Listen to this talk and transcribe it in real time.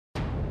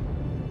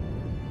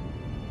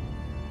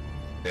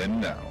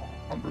And now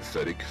on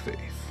Prophetic Faith.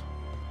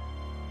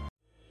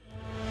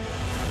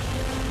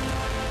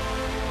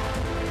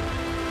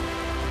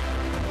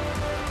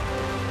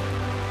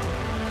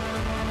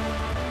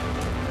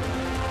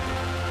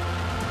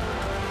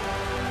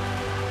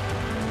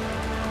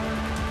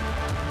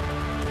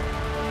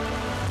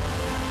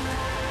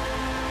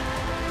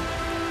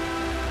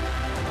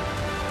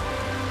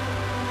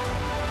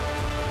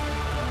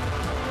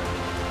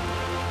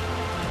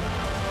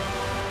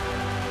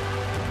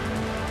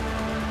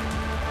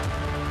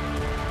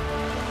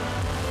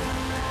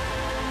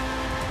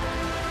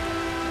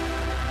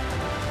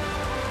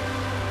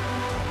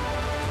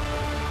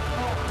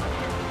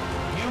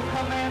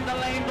 Command the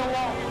lame to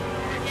walk.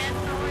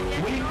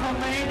 We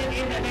command it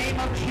in the name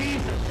of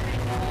Jesus.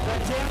 The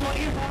devil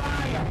is a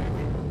liar.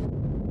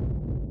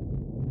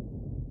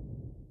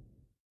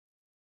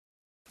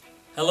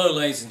 Hello,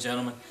 ladies and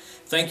gentlemen.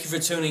 Thank you for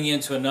tuning in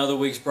to another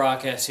week's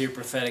broadcast here at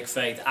Prophetic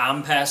Faith.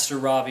 I'm Pastor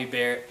Robbie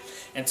Barrett,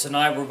 and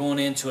tonight we're going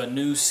into a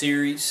new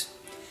series.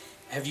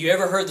 Have you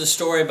ever heard the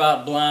story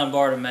about blind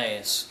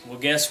Bartimaeus? Well,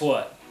 guess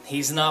what?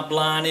 He's not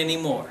blind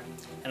anymore.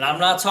 And I'm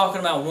not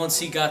talking about once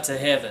he got to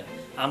heaven.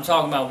 I'm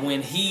talking about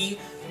when he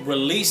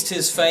released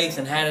his faith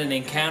and had an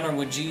encounter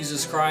with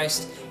Jesus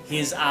Christ,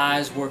 his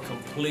eyes were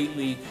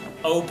completely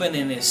open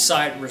and his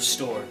sight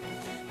restored.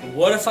 But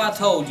what if I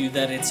told you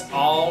that it's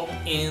all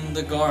in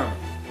the garment?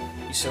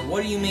 You said,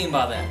 what do you mean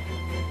by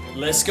that?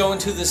 Let's go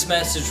into this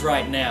message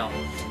right now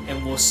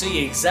and we'll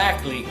see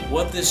exactly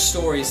what this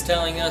story is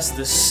telling us,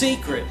 the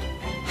secret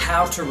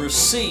how to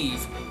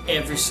receive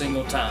every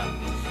single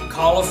time.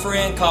 Call a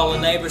friend, call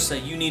a neighbor, say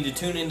you need to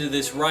tune into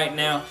this right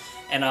now,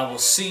 and I will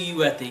see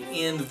you at the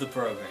end of the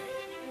program.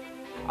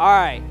 All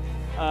right,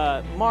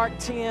 Mark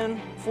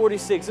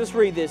 10:46. Let's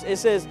read this. It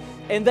says,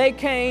 "And they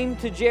came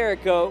to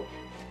Jericho,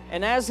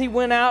 and as he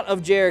went out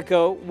of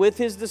Jericho with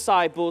his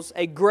disciples,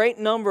 a great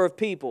number of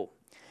people.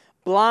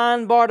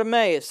 Blind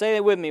Bartimaeus," say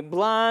that with me,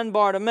 blind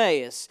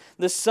Bartimaeus,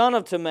 the son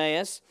of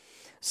Timaeus,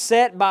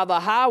 sat by the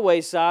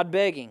highway side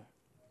begging.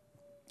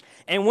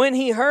 And when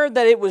he heard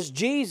that it was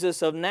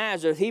Jesus of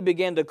Nazareth, he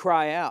began to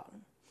cry out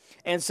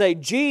and say,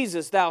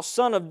 "Jesus, thou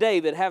son of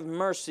David, have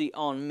mercy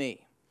on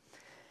me."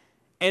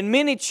 And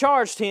many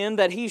charged him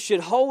that he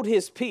should hold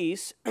his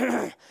peace,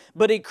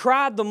 but he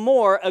cried the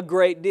more a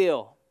great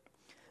deal,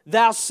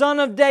 "Thou son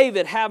of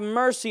David, have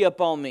mercy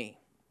upon me."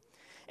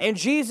 And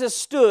Jesus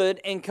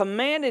stood and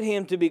commanded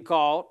him to be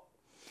called,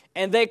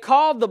 and they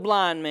called the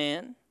blind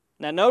man.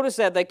 Now notice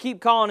that they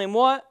keep calling him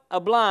what? A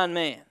blind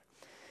man.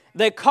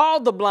 They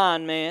called the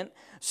blind man,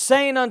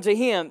 saying unto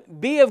him,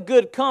 "Be of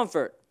good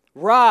comfort,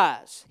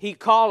 rise, he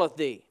calleth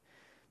thee."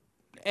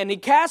 And he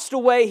cast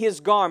away his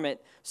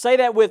garment. Say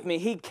that with me.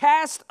 He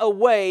cast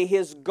away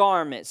his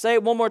garment. Say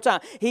it one more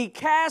time. He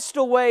cast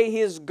away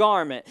his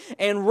garment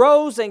and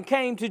rose and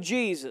came to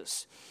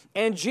Jesus.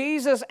 And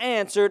Jesus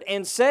answered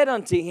and said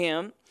unto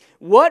him,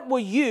 "What will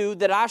you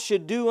that I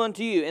should do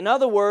unto you?" In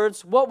other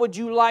words, what would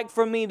you like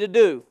for me to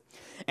do?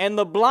 And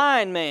the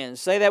blind man,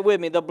 say that with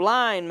me, the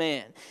blind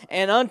man,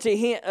 and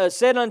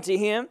said unto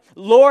him,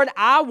 "Lord,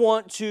 I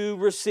want to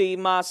receive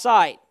my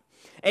sight."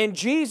 And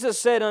Jesus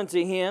said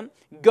unto him,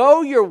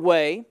 "Go your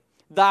way,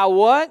 thy"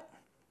 what?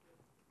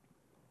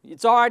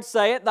 It's all right to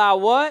say it. Thy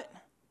what?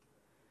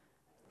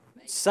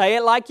 Say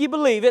it like you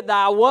believe it.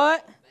 Thy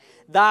what?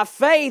 Thy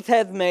faith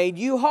hath made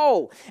you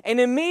whole. And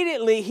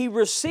immediately he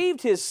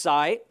received his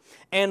sight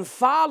and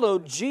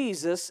followed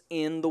Jesus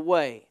in the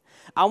way.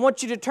 I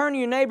want you to turn to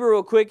your neighbor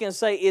real quick and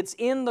say, it's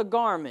in the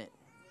garment.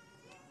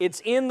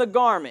 It's in the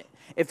garment.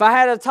 If I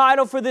had a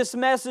title for this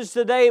message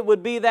today, it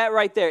would be that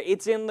right there.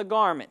 It's in the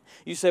garment.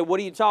 You say, what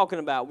are you talking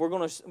about? We're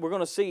going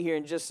to see here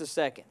in just a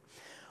second.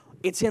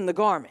 It's in the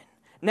garment.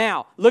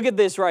 Now, look at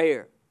this right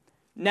here.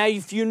 Now,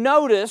 if you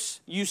notice,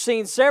 you've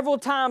seen several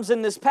times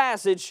in this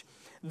passage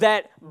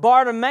that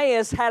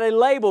Bartimaeus had a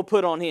label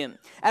put on him.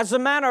 As a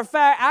matter of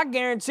fact, I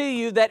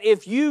guarantee you that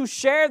if you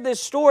share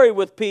this story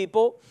with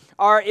people,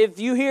 or if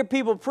you hear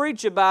people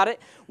preach about it,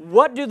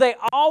 what do they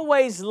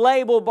always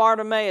label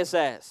Bartimaeus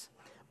as?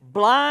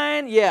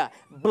 Blind,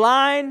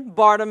 blind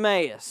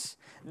Bartimaeus.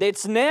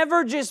 It's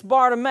never just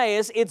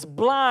Bartimaeus, it's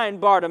blind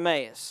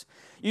Bartimaeus.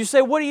 You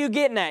say, what are you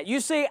getting at? You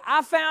see,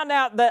 I found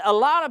out that a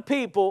lot of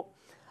people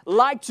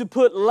like to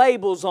put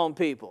labels on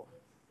people.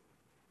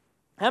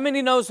 How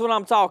many knows what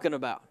I'm talking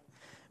about?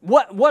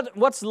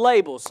 What's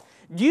labels?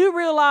 Do you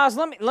realize,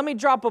 let me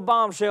drop a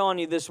bombshell on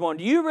you this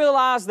morning. Do you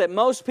realize that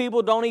most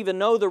people don't even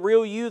know the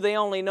real you? They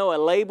only know a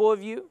label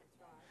of you?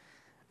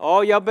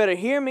 Oh, y'all better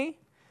hear me.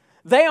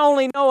 They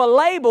only know a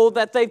label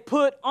that they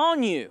put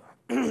on you.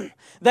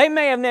 They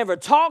may have never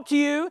talked to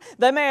you.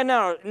 They may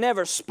have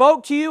never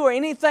spoke to you or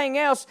anything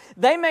else.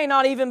 They may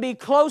not even be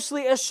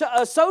closely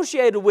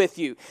associated with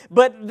you.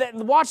 But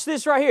watch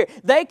this right here.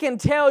 They can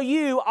tell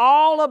you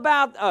all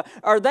about,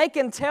 or they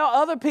can tell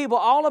other people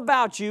all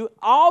about you,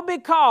 all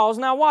because,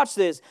 now watch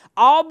this,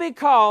 all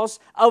because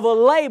of a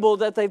label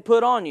that they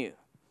put on you.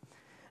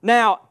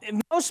 Now,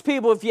 most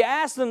people, if you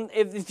ask them,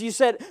 if you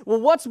said,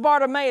 well, what's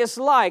Bartimaeus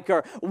like?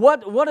 Or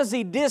what does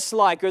he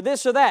dislike? Or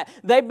this or that?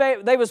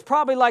 They was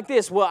probably like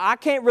this. Well, I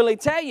can't really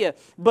tell you,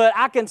 but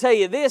I can tell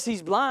you this,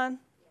 he's blind.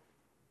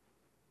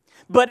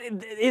 But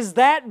is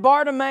that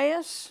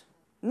Bartimaeus?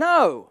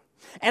 No.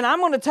 And I'm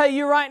going to tell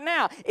you right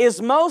now,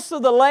 is most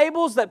of the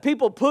labels that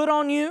people put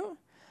on you,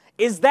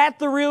 is that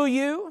the real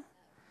you?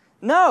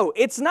 No,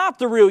 it's not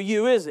the real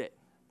you, is it?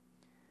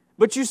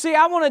 But you see,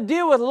 I want to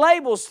deal with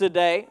labels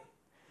today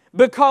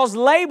because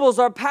labels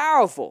are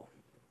powerful.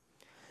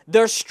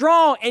 They're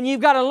strong, and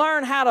you've got to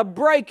learn how to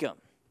break them.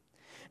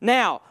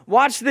 Now,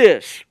 watch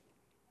this.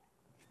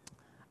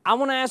 I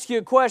want to ask you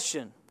a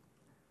question.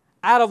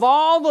 Out of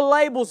all the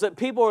labels that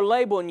people are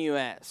labeling you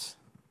as,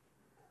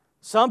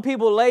 some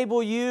people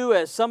label you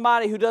as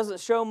somebody who doesn't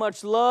show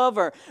much love,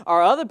 or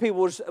other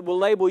people will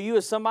label you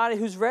as somebody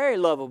who's very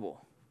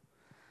lovable.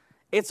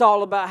 It's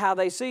all about how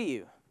they see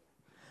you.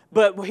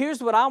 But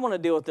here's what I want to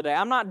deal with today.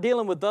 I'm not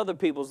dealing with other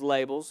people's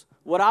labels.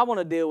 What I want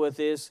to deal with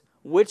is,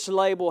 which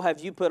label have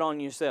you put on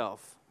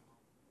yourself?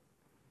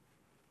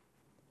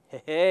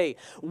 Hey,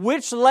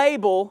 which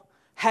label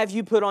have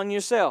you put on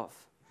yourself?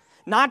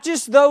 Not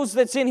just those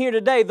that's in here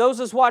today, those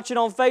that's watching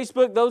on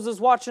Facebook, those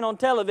that's watching on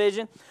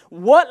television.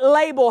 What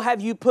label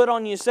have you put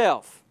on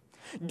yourself?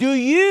 Do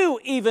you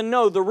even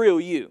know the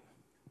real you?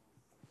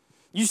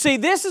 You see,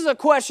 this is a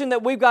question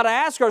that we've got to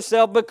ask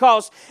ourselves,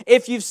 because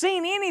if you've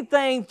seen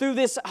anything through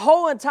this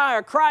whole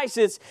entire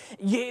crisis,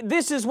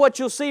 this is what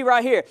you'll see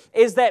right here,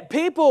 is that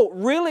people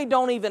really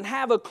don't even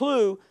have a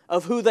clue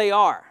of who they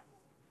are.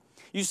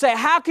 You say,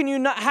 how can you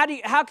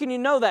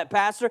know that,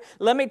 Pastor?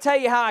 Let me tell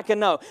you how I can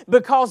know.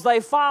 Because they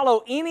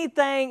follow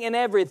anything and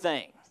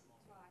everything.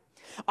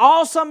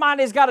 All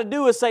somebody's got to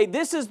do is say,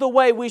 this is the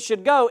way we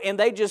should go, and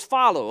they just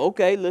follow.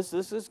 Okay, let's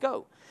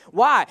go.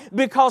 Why?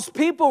 Because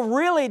people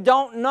really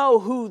don't know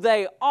who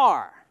they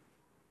are.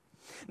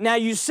 Now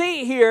you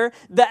see here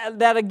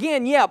that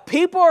again, yeah,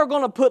 people are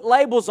going to put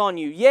labels on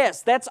you.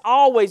 Yes, that's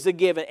always a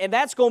given, and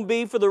that's going to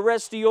be for the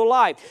rest of your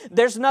life.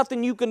 There's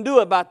nothing you can do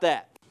about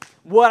that.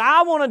 What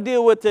I want to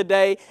deal with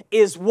today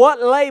is,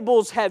 what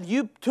labels have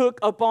you took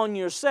upon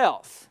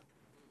yourself?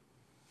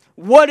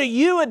 What do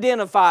you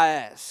identify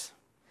as?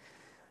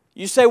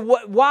 You say,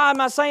 why am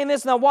I saying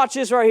this? Now watch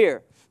this right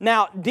here.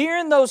 Now,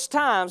 during those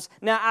times,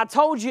 now I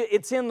told you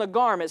it's in the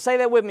garment. Say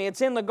that with me,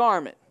 it's in the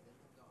garment.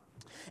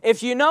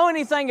 If you know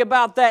anything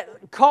about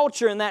that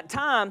culture in that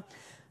time,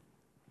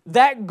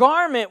 that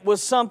garment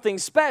was something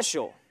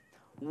special.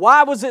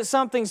 Why was it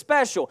something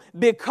special?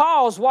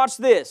 Because, watch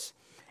this,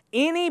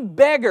 any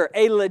beggar,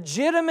 a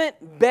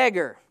legitimate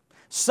beggar,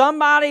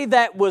 somebody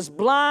that was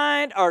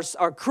blind or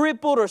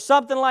crippled or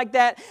something like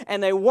that,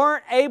 and they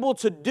weren't able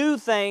to do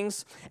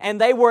things,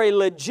 and they were a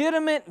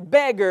legitimate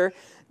beggar,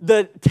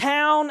 the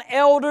town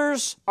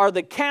elders or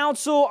the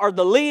council or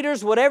the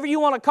leaders, whatever you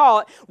want to call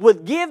it,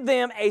 would give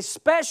them a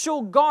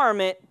special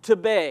garment to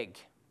beg.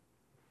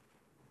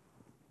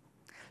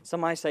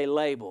 Somebody say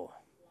label.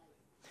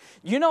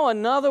 You know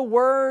another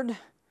word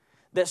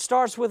that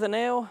starts with an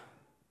L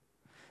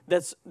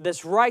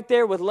that's right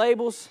there with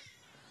labels?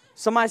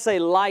 Somebody say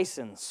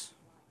license.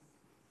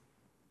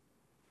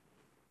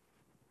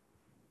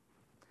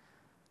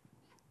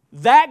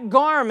 That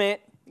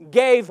garment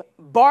gave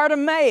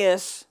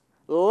Bartimaeus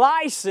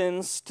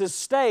license to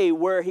stay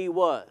where he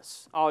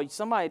was. Oh,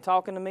 somebody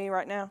talking to me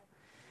right now?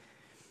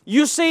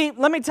 You see,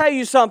 let me tell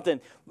you something.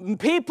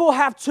 People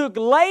have took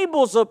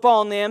labels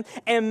upon them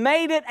and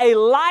made it a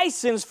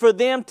license for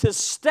them to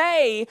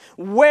stay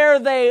where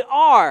they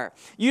are.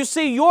 You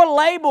see, your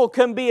label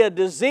can be a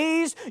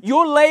disease.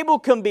 Your label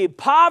can be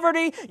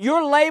poverty.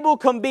 Your label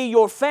can be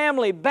your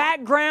family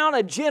background,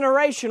 a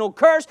generational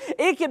curse.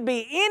 It could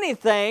be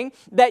anything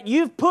that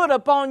you've put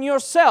upon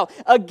yourself.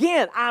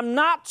 Again, I'm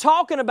not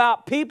talking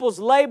about people's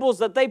labels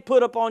that they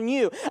put upon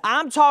you.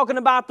 I'm talking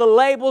about the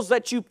labels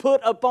that you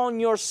put upon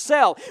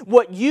yourself.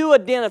 What you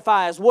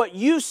identify as, what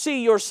you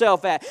see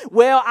yourself at.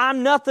 Well,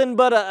 I'm nothing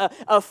but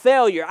a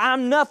failure.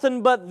 I'm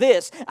nothing but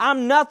this.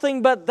 I'm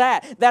nothing but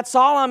that. That's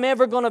all I'm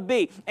ever going to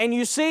be. And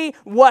you see,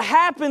 what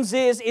happens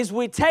is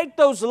we take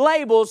those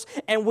labels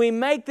and we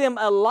make them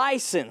a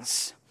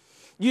license.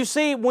 You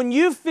see, when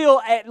you feel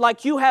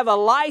like you have a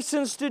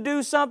license to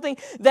do something,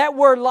 that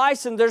word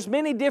license, there's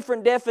many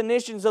different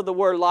definitions of the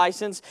word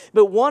license,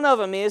 but one of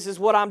them is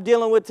what I'm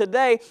dealing with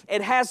today.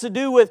 It has to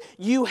do with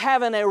you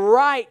having a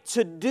right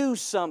to do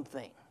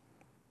something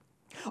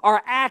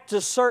or act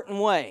a certain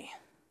way.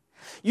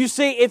 You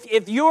see,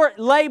 if your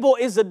label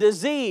is a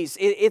disease,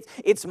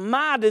 it's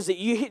my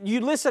disease.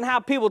 You listen how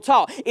people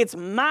talk. It's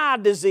my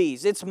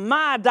disease. It's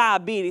my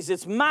diabetes.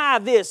 It's my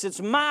this.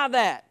 It's my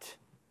that.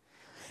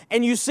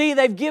 And you see,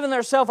 they've given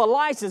themselves a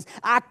license.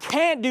 I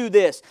can't do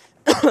this.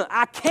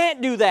 I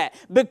can't do that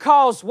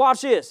because,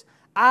 watch this,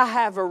 I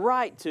have a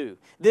right to.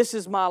 This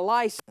is my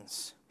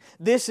license.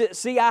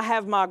 See, I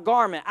have my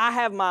garment. I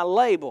have my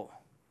label.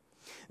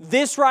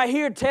 This right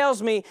here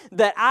tells me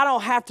that I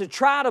don't have to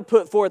try to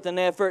put forth an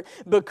effort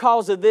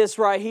because of this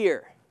right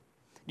here.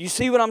 You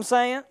see what I'm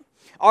saying?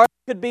 Or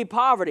it could be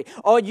poverty.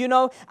 Or, you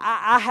know,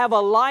 I have a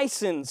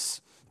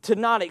license to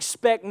not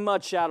expect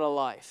much out of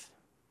life.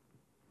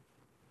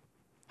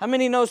 How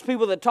many knows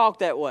people that talk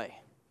that way?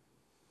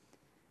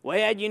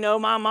 Well, you know,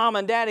 my mom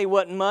and daddy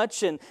wasn't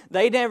much, and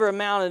they never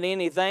amounted to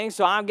anything,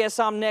 so I guess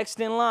I'm next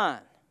in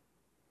line.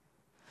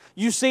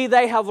 You see,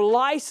 they have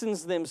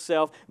licensed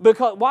themselves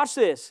because, watch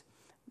this,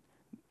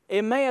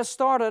 it may have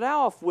started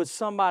off with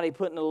somebody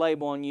putting a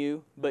label on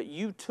you, but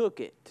you took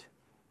it.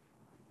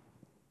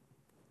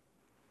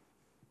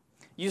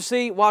 You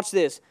see, watch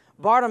this,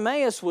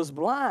 Bartimaeus was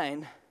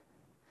blind,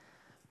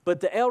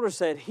 but the elder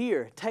said,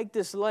 here, take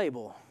this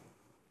label.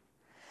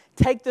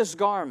 Take this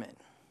garment,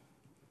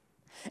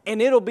 and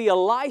it'll be a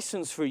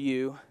license for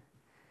you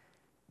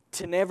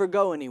to never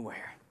go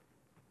anywhere,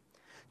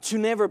 to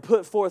never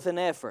put forth an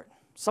effort.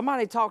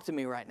 Somebody talk to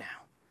me right now.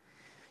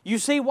 You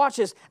see, watch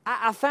this.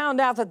 I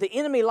found out that the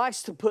enemy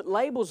likes to put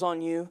labels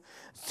on you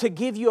to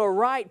give you a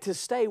right to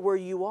stay where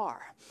you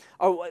are.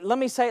 Or let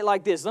me say it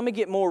like this. Let me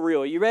get more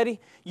real. You ready?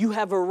 You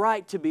have a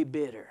right to be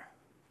bitter.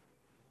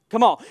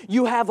 Come on,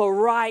 you have a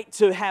right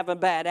to have a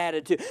bad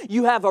attitude.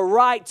 You have a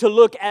right to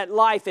look at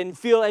life and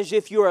feel as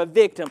if you're a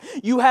victim.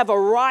 You have a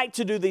right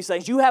to do these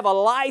things. You have a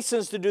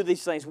license to do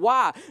these things.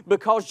 Why?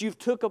 Because you've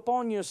took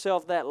upon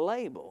yourself that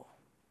label.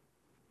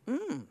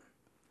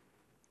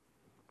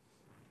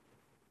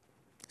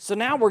 So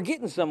now we're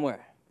getting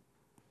somewhere.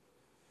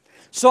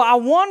 So I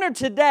wonder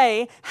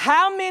today,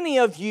 how many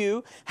of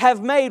you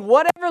have made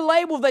whatever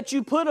label that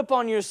you put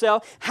upon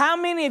yourself, how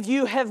many of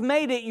you have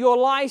made it your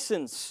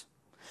license?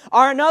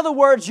 Or in other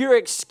words, your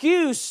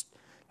excuse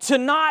to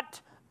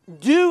not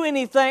do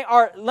anything,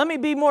 or let me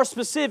be more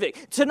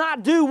specific, to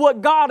not do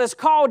what God has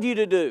called you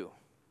to do.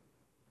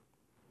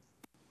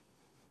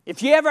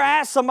 If you ever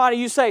ask somebody,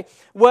 you say,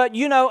 well,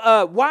 you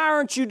know, why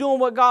aren't you doing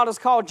what God has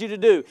called you to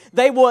do?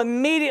 They will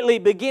immediately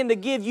begin to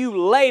give you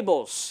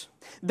labels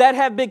that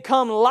have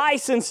become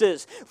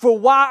licenses for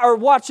why, or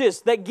watch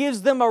this, that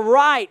gives them a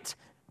right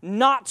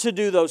not to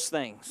do those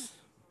things.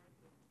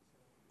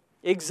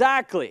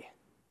 Exactly.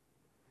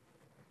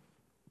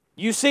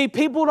 You see,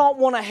 people don't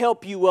want to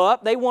help you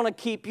up. They want to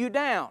keep you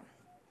down.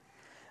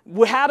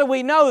 How do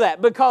we know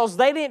that? Because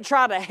they didn't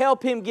try to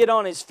help him get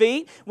on his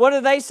feet. What do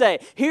they say?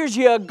 Here's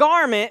you a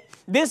garment.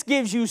 This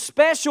gives you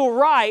special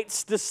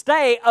rights to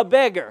stay a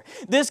beggar.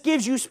 This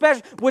gives you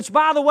special, which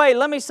by the way,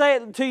 let me say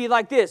it to you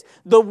like this.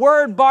 The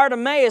word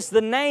Bartimaeus,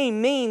 the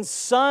name means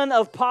son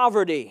of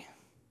poverty.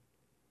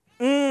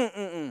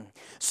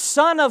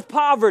 Son of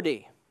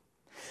poverty.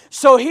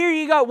 So here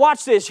you go,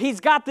 watch this. He's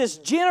got this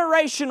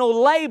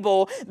generational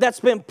label that's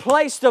been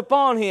placed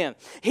upon him.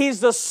 He's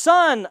the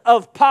son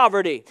of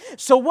poverty.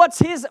 So what's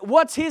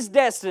his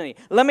destiny?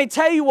 Let me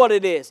tell you what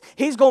it is.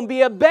 He's going to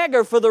be a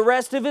beggar for the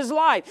rest of his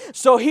life.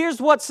 So here's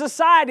what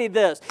society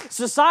does.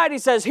 Society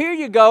says, here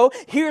you go,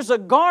 here's a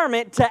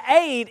garment to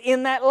aid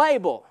in that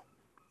label.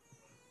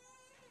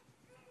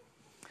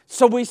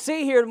 So we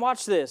see here, and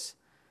watch this.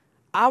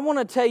 I want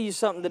to tell you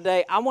something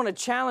today. I want to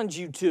challenge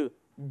you to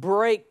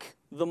break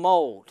the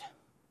mold.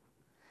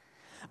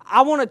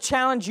 I want to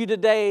challenge you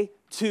today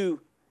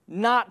to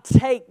not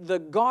take the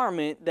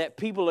garment that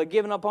people are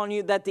giving up on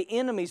you, that the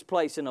enemy's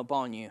placing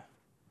upon you.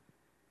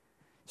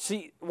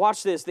 See,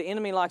 watch this. The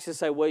enemy likes to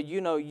say, well,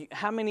 you know,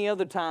 how many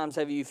other times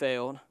have you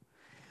failed?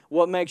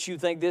 What makes you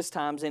think this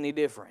time's any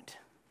different?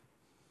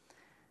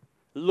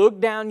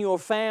 Look down your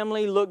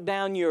family, look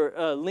down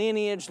your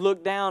lineage,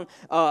 look down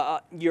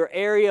your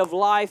area of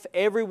life,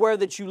 everywhere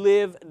that you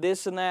live,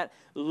 this and that.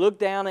 Look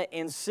down it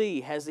and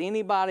see, has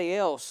anybody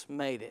else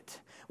made it?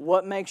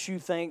 What makes you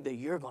think that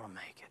you're going to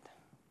make it?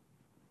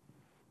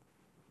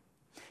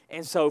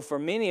 And so for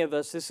many of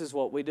us, this is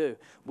what we do.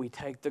 We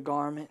take the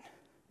garment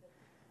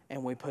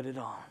and we put it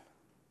on.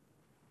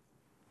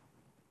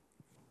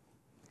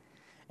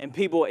 And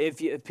people,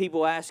 if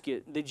people ask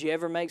you, did you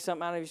ever make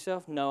something out of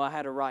yourself? No, I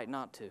had a right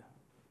not to.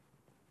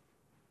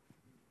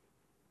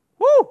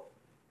 Woo!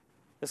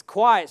 It's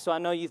quiet, so I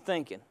know you're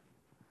thinking.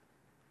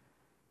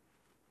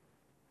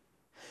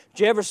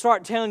 Did you ever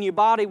start telling your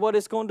body what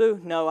it's going to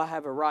do? No, I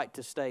have a right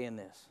to stay in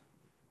this.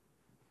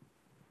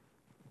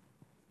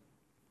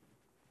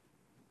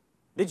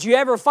 Did you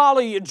ever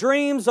follow your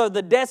dreams or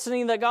the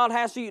destiny that God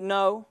has for you?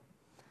 No,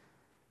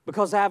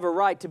 because I have a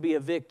right to be a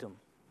victim.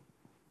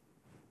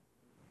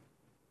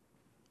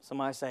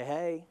 Somebody say,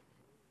 hey.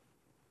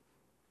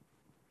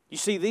 You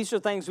see, these are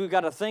things we've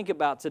got to think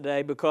about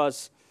today,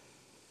 because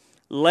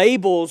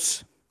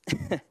labels,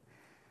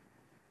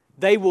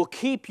 they will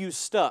keep you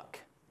stuck.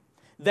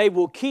 They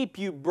will keep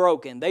you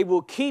broken. They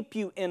will keep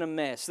you in a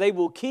mess. They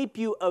will keep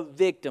you a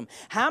victim.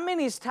 How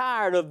many is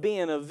tired of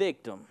being a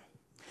victim?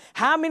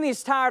 How many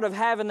is tired of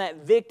having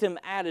that victim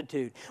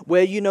attitude?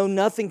 Well, you know,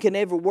 nothing can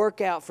ever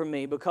work out for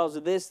me because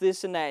of this,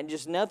 this, and that. And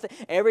just nothing.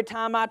 Every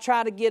time I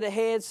try to get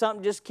ahead,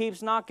 something just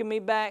keeps knocking me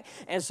back.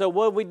 And so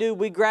what do?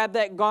 We grab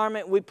that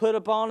garment we put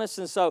upon us.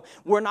 And so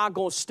we're not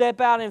going to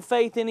step out in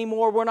faith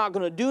anymore. We're not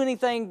going to do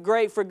anything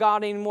great for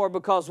God anymore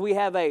because we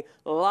have a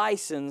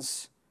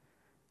license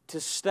to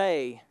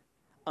stay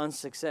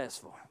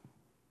unsuccessful.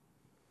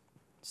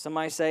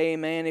 Somebody say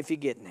amen if you're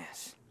getting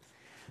this.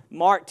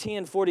 Mark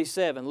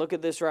 10:47. Look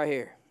at this right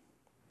here.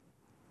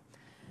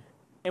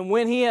 And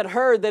when he had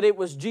heard that it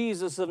was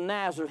Jesus of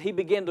Nazareth, he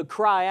began to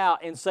cry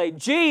out and say,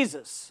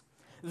 Jesus,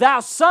 thou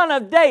son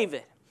of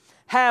David,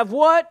 have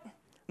what?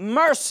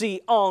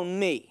 Mercy on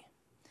me.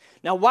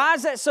 Now, why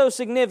is that so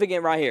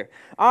significant right here?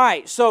 All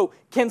right, so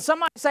can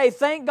somebody say,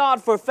 thank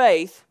God for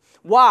faith?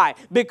 Why?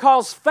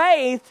 Because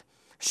faith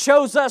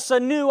shows us a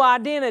new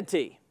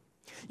identity.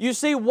 You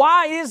see,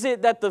 why is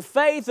it that the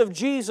faith of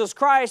Jesus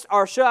Christ,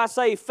 or should I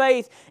say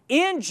faith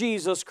in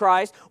Jesus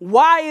Christ,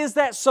 why is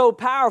that so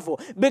powerful?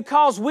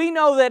 Because we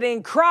know that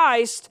in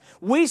Christ,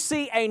 we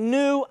see a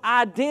new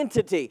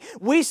identity.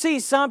 We see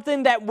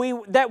something that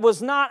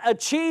was not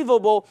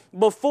achievable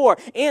before.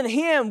 In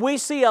Him, we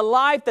see a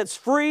life that's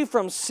free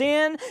from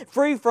sin,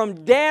 free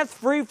from death,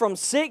 free from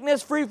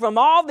sickness, free from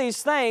all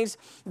these things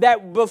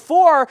that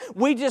before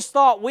we just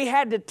thought we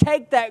had to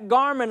take that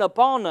garment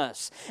upon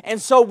us.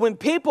 And so when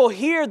people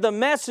hear the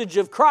message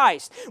of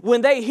Christ,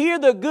 when they hear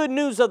the good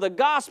news of the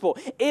gospel,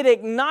 it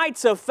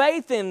ignites a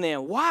faith in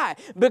them. Why?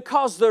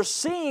 Because they're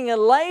seeing a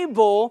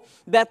label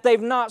that they've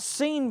not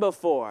seen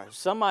before.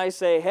 Somebody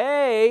say,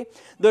 hey,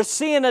 they're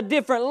seeing a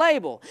different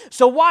label.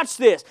 So watch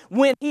this.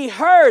 When he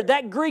heard,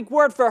 that Greek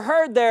word for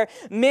heard there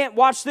meant,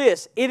 watch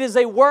this, it is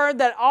a word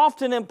that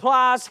often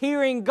implies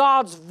hearing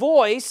God's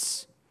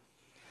voice.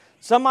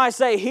 Somebody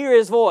say, hear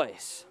His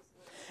voice.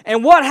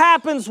 And what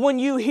happens when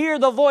you hear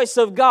the voice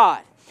of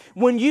God?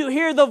 When you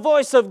hear the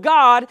voice of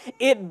God,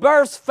 it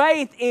births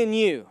faith in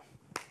you.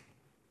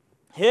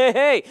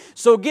 Hey,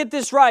 so get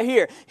this right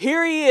here.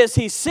 Here he is.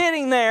 He's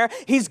sitting there.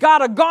 He's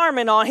got a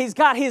garment on. He's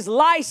got his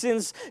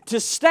license to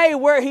stay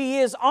where he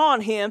is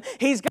on him.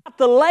 He's got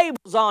the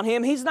labels on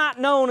him. He's not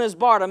known as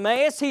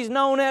Bartimaeus. He's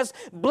known as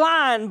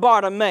blind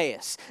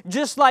Bartimaeus.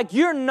 Just like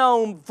you're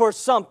known for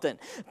something.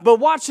 But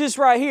watch this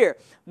right here.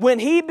 When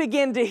he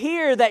began to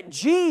hear that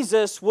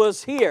Jesus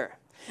was here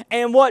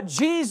and what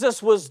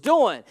Jesus was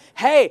doing,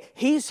 hey,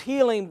 He's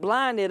healing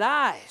blinded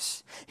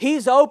eyes.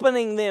 He's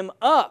opening them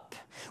up.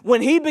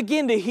 When he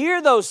began to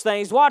hear those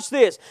things, watch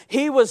this,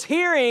 he was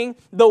hearing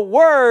the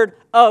Word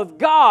of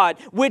God,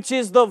 which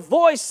is the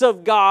voice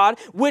of God,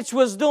 which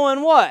was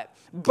doing what?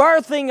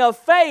 Birthing a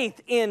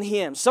faith in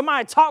him.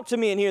 Somebody talk to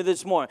me in here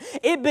this morning.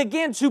 It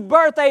began to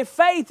birth a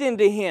faith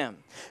into him.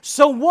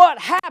 So what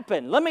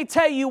happened? Let me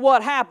tell you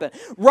what happened.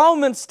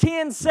 Romans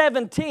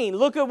 10:17.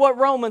 Look at what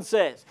Romans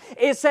says.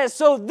 It says,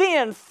 so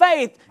then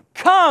faith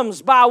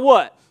comes by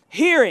what?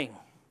 Hearing.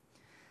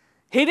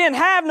 He didn't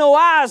have no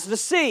eyes to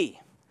see.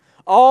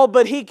 Oh,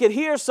 but he could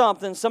hear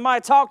something.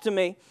 Somebody talk to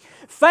me.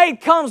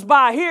 Faith comes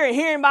by hearing.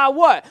 Hearing by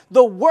what?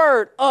 The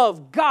Word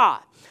of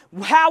God.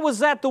 How was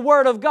that the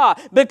Word of God?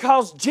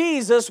 Because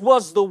Jesus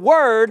was the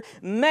Word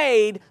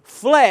made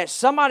flesh.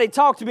 Somebody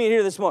talk to me in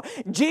here this morning.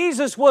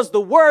 Jesus was the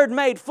Word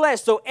made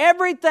flesh. So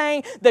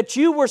everything that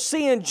you were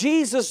seeing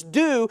Jesus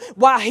do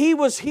while He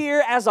was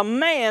here as a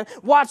man,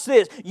 watch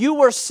this, you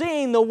were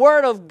seeing the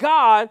Word of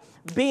God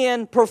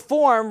being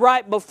performed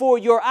right before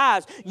your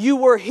eyes. You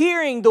were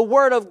hearing the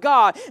Word of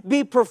God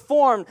be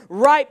performed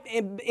right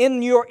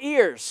in your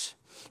ears.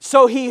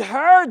 So he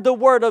heard the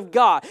Word of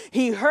God.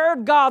 He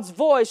heard God's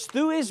voice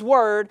through His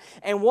Word,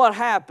 and what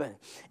happened?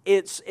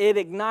 It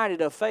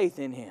ignited a faith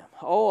in him.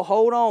 Oh,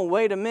 hold on,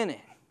 wait a minute.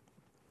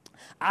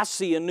 I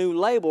see a new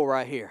label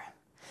right here.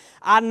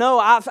 I know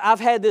I've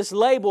had this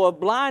label of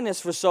blindness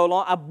for so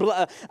long.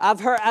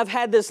 I've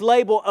had this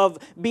label of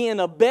being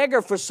a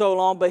beggar for so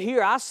long, but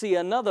here I see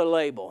another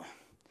label.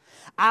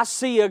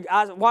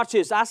 Watch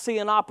this, I see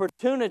an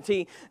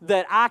opportunity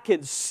that I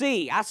could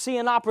see. I see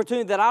an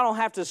opportunity that I don't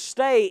have to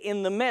stay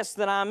in the mess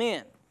that I'm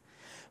in.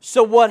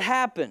 So what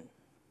happened?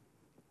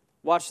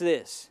 Watch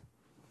this.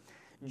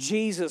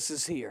 Jesus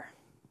is here.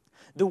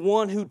 The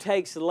one who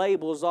takes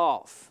labels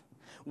off.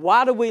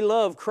 Why do we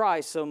love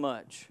Christ so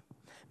much?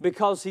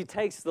 Because He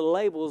takes the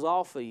labels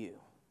off of you.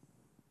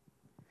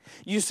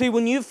 You see,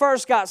 when you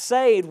first got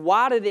saved,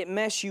 why did it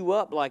mess you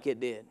up like it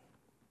did?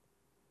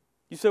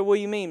 You say, what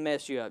do you mean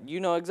mess you up? You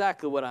know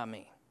exactly what I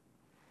mean.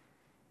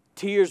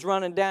 Tears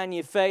running down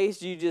your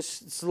face, you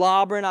just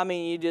slobbering. I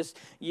mean,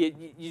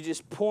 you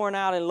just pouring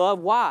out in love.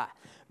 Why?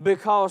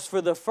 Because for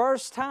the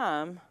first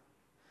time,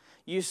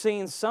 you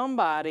seen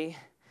somebody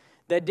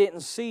that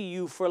didn't see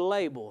you for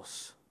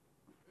labels.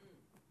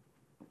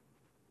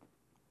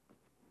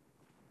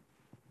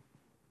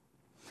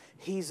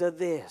 He's a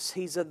this,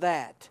 he's a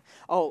that.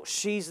 Oh,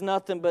 she's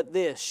nothing but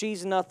this,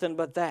 she's nothing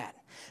but that.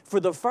 For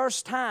the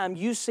first time,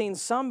 you've seen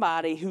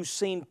somebody who's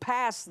seen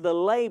past the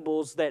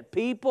labels that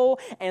people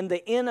and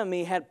the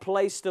enemy had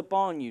placed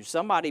upon you.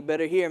 Somebody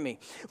better hear me.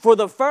 For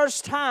the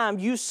first time,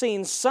 you've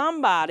seen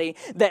somebody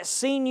that's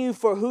seen you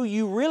for who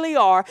you really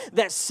are,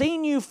 that's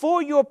seen you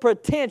for your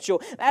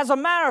potential. As a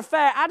matter of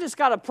fact, I just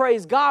got to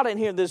praise God in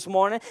here this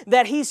morning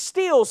that He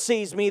still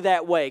sees me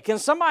that way. Can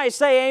somebody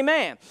say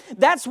amen?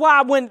 That's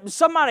why when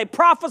somebody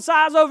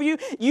prophesies over you,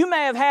 you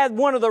may have had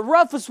one of the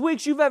roughest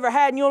weeks you've ever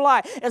had in your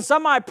life, and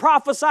somebody prophesies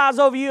prophesies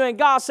over you and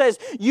God says,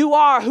 you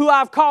are who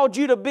I've called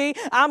you to be.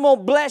 I'm going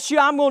to bless you.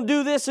 I'm going to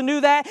do this and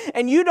do that.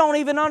 And you don't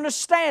even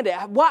understand it.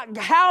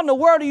 How in the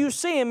world are you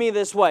seeing me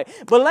this way?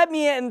 But let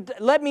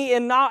me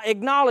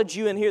acknowledge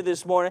you in here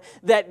this morning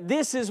that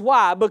this is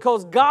why.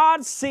 Because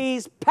God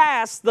sees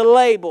past the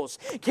labels.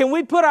 Can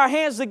we put our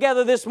hands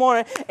together this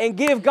morning and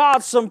give God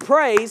some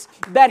praise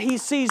that He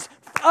sees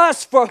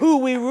us for who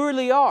we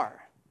really are?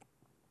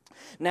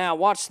 Now,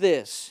 watch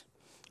this.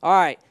 All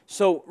right,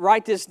 so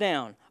write this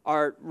down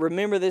or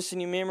remember this in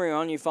your memory or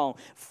on your phone.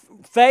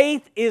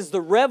 Faith is the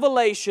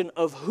revelation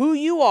of who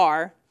you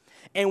are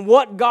and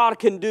what God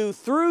can do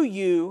through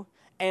you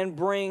and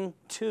bring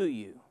to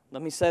you.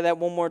 Let me say that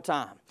one more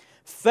time.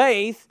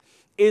 Faith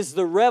is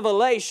the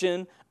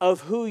revelation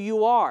of who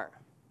you are.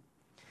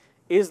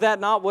 Is that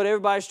not what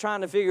everybody's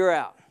trying to figure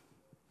out?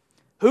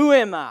 Who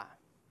am I?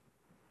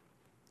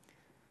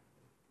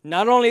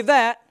 Not only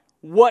that,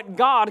 what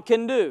God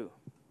can do.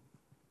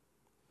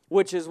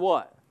 Which is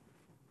what?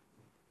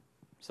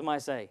 Somebody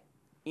say,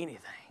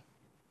 anything.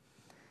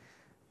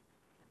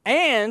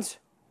 And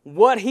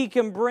what He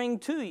can bring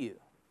to you.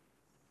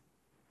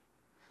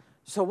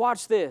 So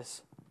watch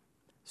this.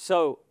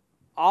 So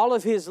all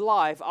of His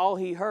life, all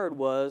He heard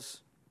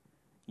was,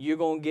 you're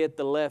going to get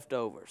the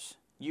leftovers.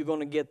 You're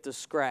going to get the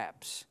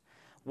scraps.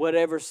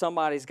 Whatever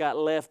somebody's got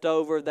left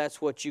over, that's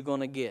what you're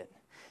going to get.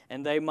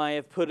 And they may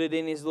have put it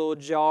in his little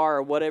jar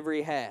or whatever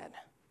he had.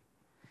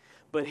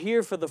 But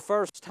here for the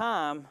first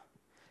time,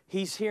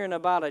 he's hearing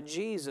about a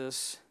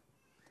Jesus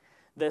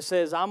that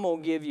says, I'm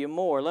going to give you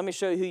more. Let me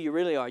show you who you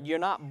really are. You're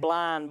not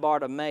blind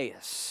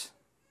Bartimaeus.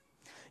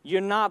 You're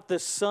not the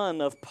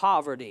son of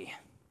poverty.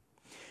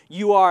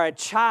 You are a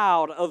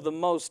child of the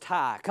Most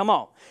High. Come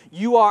on.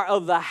 You are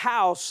of the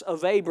house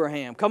of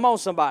Abraham. Come on,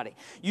 somebody.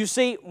 You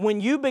see,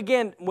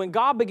 when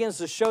God begins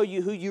to show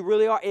you who you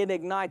really are, it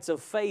ignites a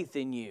faith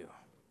in you.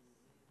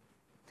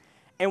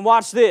 And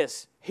watch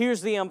this.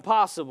 Here's the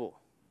impossible.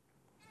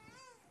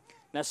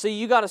 Now, see,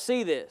 you got to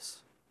see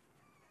this.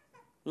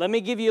 Let me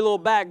give you a little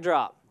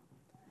backdrop.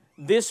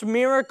 This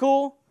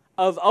miracle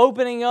of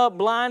opening up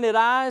blinded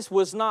eyes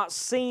was not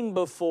seen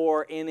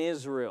before in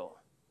Israel.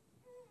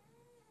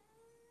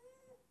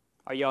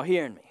 Are y'all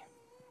hearing me?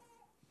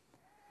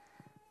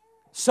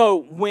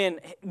 So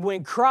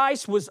when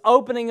Christ was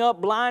opening up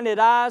blinded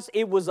eyes,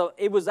 it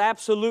was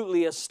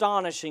absolutely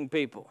astonishing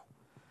people.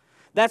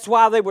 That's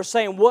why they were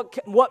saying,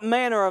 what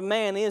manner of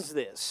man is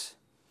this?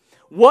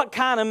 What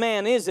kind of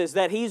man is this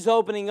that He's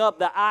opening up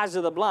the eyes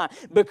of the blind?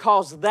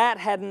 Because that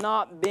had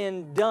not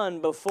been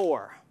done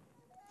before.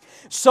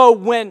 So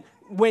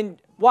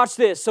watch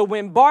this. So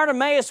when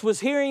Bartimaeus was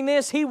hearing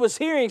this, he was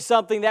hearing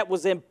something that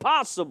was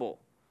impossible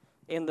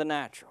in the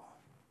natural.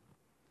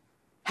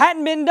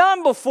 Hadn't been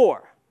done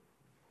before.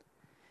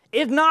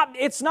 It's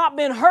not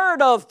been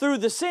heard of through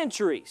the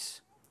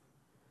centuries.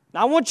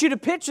 Now I want you to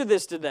picture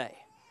this today.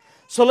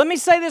 So let me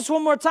say this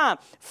one more time.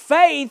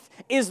 Faith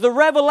is the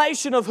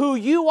revelation of who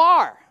you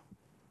are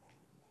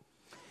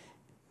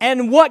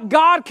and what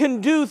God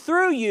can do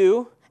through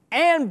you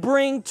and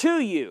bring to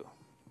you,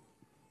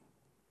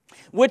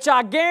 which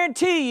I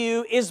guarantee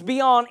you is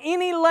beyond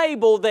any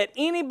label that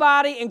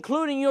anybody,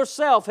 including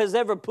yourself, has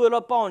ever put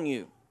up on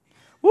you.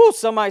 Woo,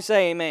 somebody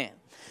say amen.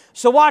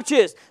 So watch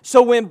this.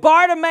 So when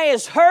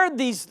Bartimaeus heard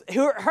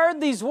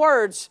these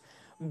words,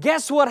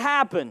 guess what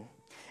happened?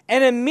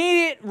 An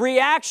immediate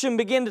reaction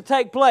began to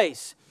take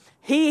place.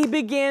 He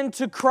began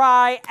to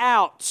cry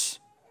out.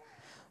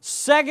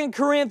 2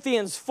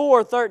 Corinthians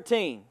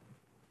 4:13.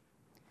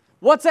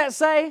 What's that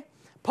say?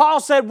 Paul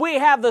said, we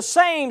have the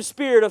same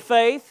spirit of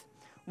faith.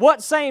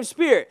 What same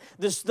spirit?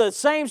 The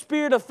same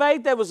spirit of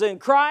faith that was in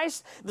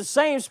Christ, the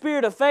same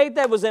spirit of faith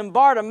that was in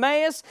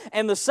Bartimaeus,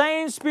 and the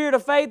same spirit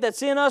of faith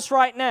that's in us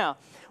right now.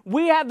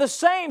 We have the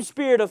same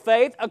spirit of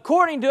faith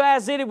according to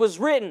as it was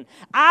written.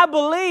 I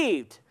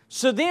believed.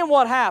 So then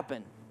what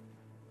happened?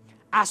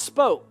 I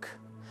spoke.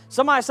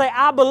 Somebody say,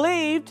 I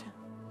believed,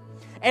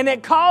 and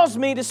it caused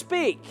me to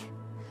speak.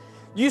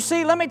 You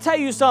see, let me tell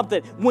you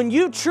something. When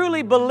you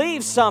truly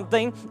believe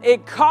something,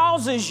 it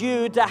causes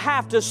you to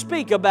have to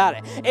speak about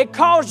it. It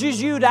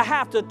causes you to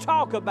have to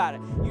talk about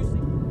it. You see?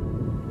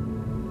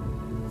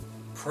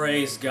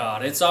 Praise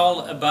God. It's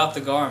all about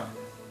the garment.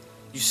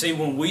 You see,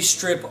 when we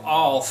strip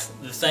off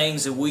the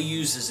things that we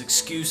use as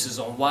excuses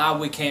on why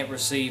we can't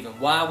receive and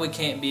why we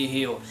can't be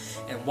healed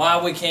and why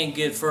we can't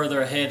get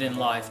further ahead in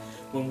life,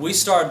 when we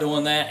start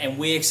doing that and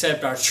we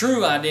accept our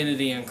true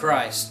identity in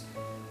Christ,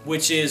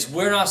 which is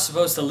we're not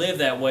supposed to live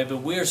that way, but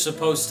we're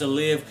supposed to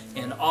live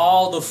in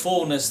all the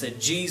fullness that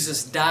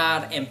Jesus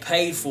died and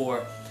paid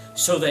for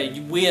so that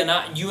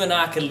you and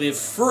I can live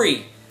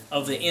free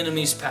of the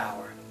enemy's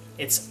power.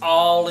 It's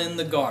all in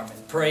the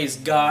garment. Praise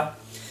God.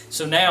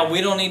 So now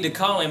we don't need to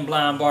call him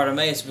blind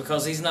Bartimaeus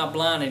because he's not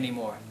blind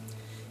anymore.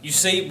 You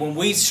see, when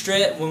we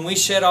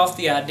shed off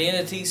the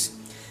identities,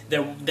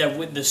 that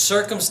with the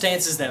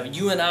circumstances that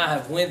you and I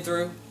have went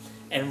through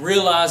and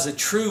realize that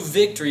true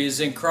victory is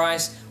in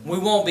Christ, we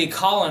won't be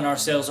calling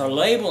ourselves or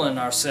labeling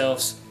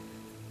ourselves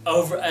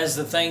over as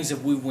the things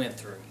that we went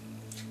through.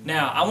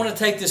 Now, I want to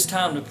take this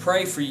time to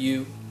pray for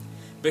you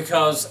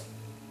because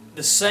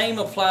the same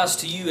applies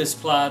to you as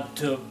applied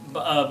to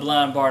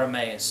blind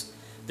Bartimaeus.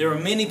 There were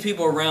many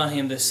people around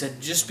him that said,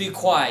 just be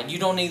quiet. You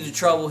don't need to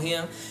trouble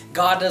him.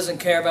 God doesn't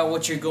care about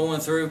what you're going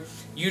through.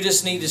 You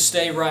just need to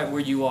stay right where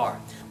you are.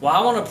 Well,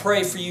 I want to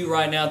pray for you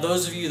right now,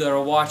 those of you that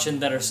are watching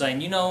that are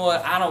saying, you know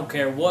what, I don't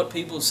care what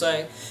people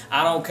say.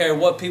 I don't care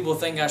what people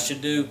think I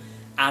should do.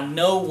 I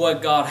know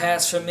what God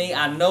has for me.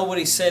 I know what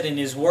He said in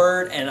His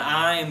Word, and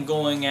I am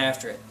going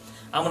after it.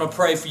 I'm going to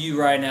pray for you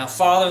right now.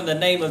 Father, in the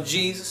name of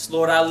Jesus,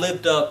 Lord, I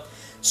lift up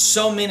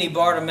so many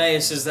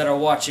Bartimaeuses that are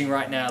watching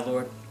right now,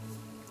 Lord,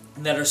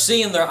 that are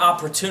seeing their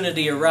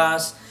opportunity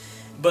arise,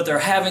 but they're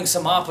having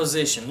some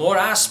opposition. Lord,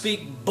 I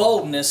speak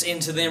boldness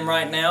into them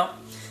right now.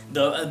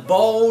 The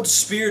bold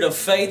spirit of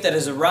faith that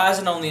is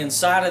arising on the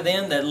inside of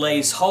them that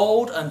lays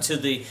hold unto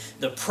the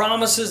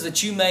promises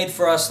that you made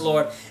for us,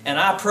 Lord. And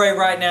I pray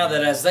right now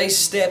that as they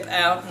step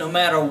out, no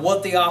matter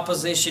what the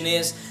opposition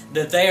is,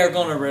 that they are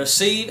going to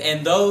receive,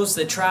 and those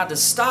that try to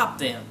stop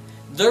them,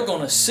 they're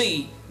going to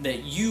see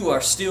that you are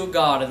still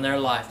God in their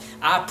life.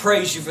 I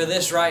praise you for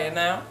this right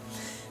now,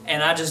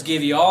 and I just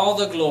give you all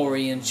the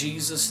glory in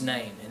Jesus'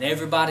 name. And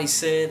everybody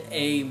said,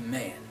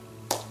 amen.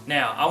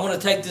 Now, I want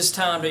to take this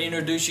time to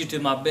introduce you to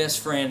my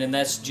best friend, and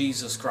that's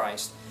Jesus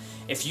Christ.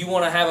 If you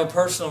want to have a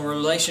personal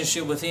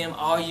relationship with Him,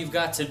 all you've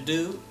got to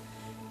do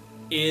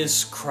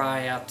is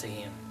cry out to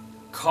Him.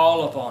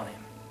 Call upon Him.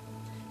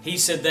 He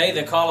said, they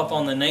that call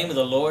upon the name of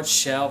the Lord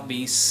shall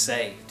be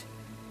saved.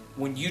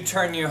 When you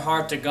turn your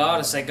heart to God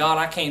and say, God,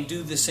 I can't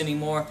do this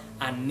anymore.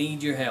 I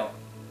need your help.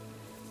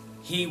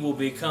 He will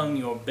become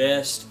your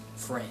best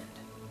friend.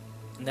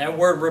 And that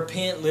word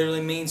repent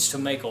literally means to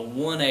make a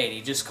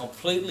 180. Just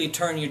completely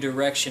turn your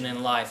direction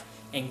in life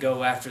and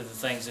go after the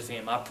things of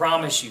Him. I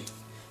promise you,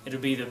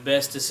 it'll be the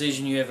best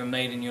decision you ever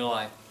made in your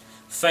life.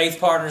 Faith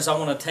partners, I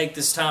want to take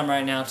this time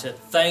right now to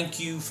thank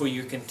you for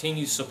your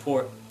continued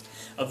support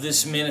of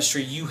this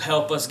ministry. You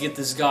help us get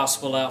this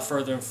gospel out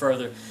further and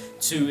further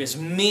to as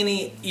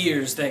many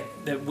ears that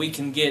we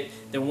can get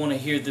that want to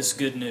hear this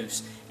good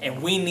news.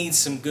 And we need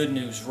some good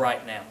news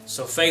right now.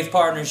 So faith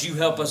partners, you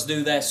help us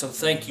do that. So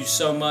thank you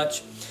so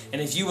much.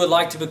 And if you would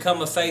like to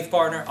become a faith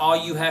partner, all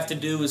you have to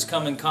do is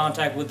come in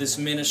contact with this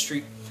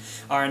ministry.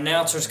 Our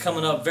announcer's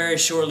coming up very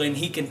shortly, and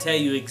he can tell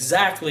you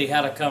exactly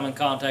how to come in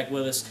contact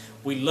with us.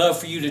 We'd love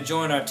for you to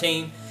join our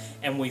team,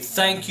 and we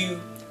thank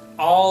you.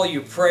 All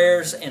your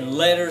prayers and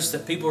letters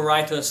that people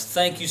write to us,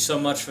 thank you so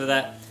much for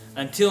that.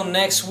 Until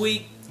next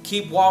week,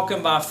 keep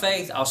walking by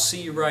faith. I'll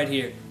see you right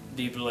here.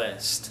 Be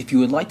blessed. If you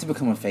would like to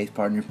become a faith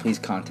partner, please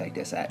contact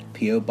us at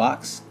P.O.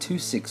 Box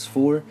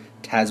 264,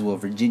 Tazewell,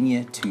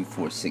 Virginia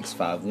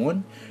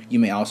 24651. You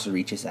may also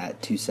reach us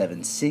at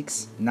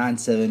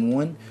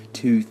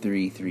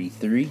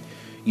 276-971-2333.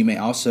 You may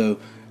also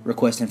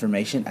request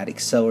information at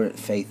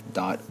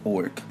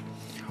acceleratefaith.org.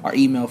 Our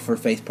email for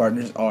faith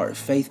partners are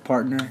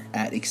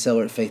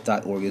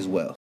faithpartner@acceleratefaith.org as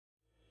well.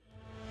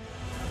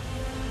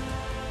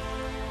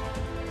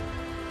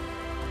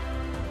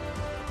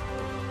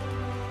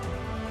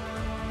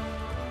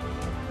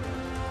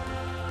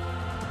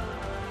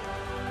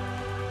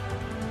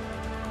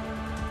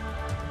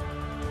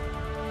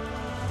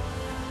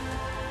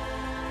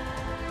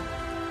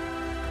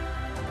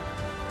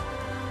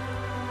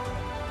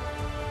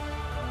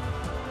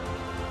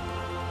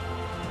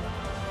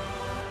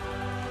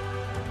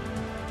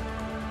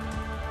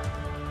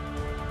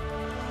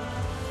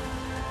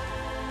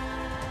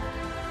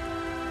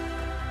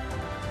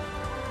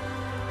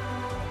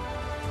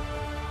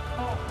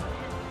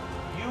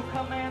 You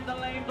command the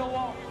lame to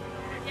walk.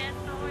 Yes,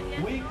 Lord.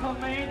 Yes, We Lord.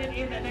 command it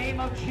in the name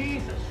of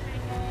Jesus.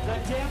 The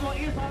devil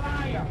is a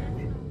liar.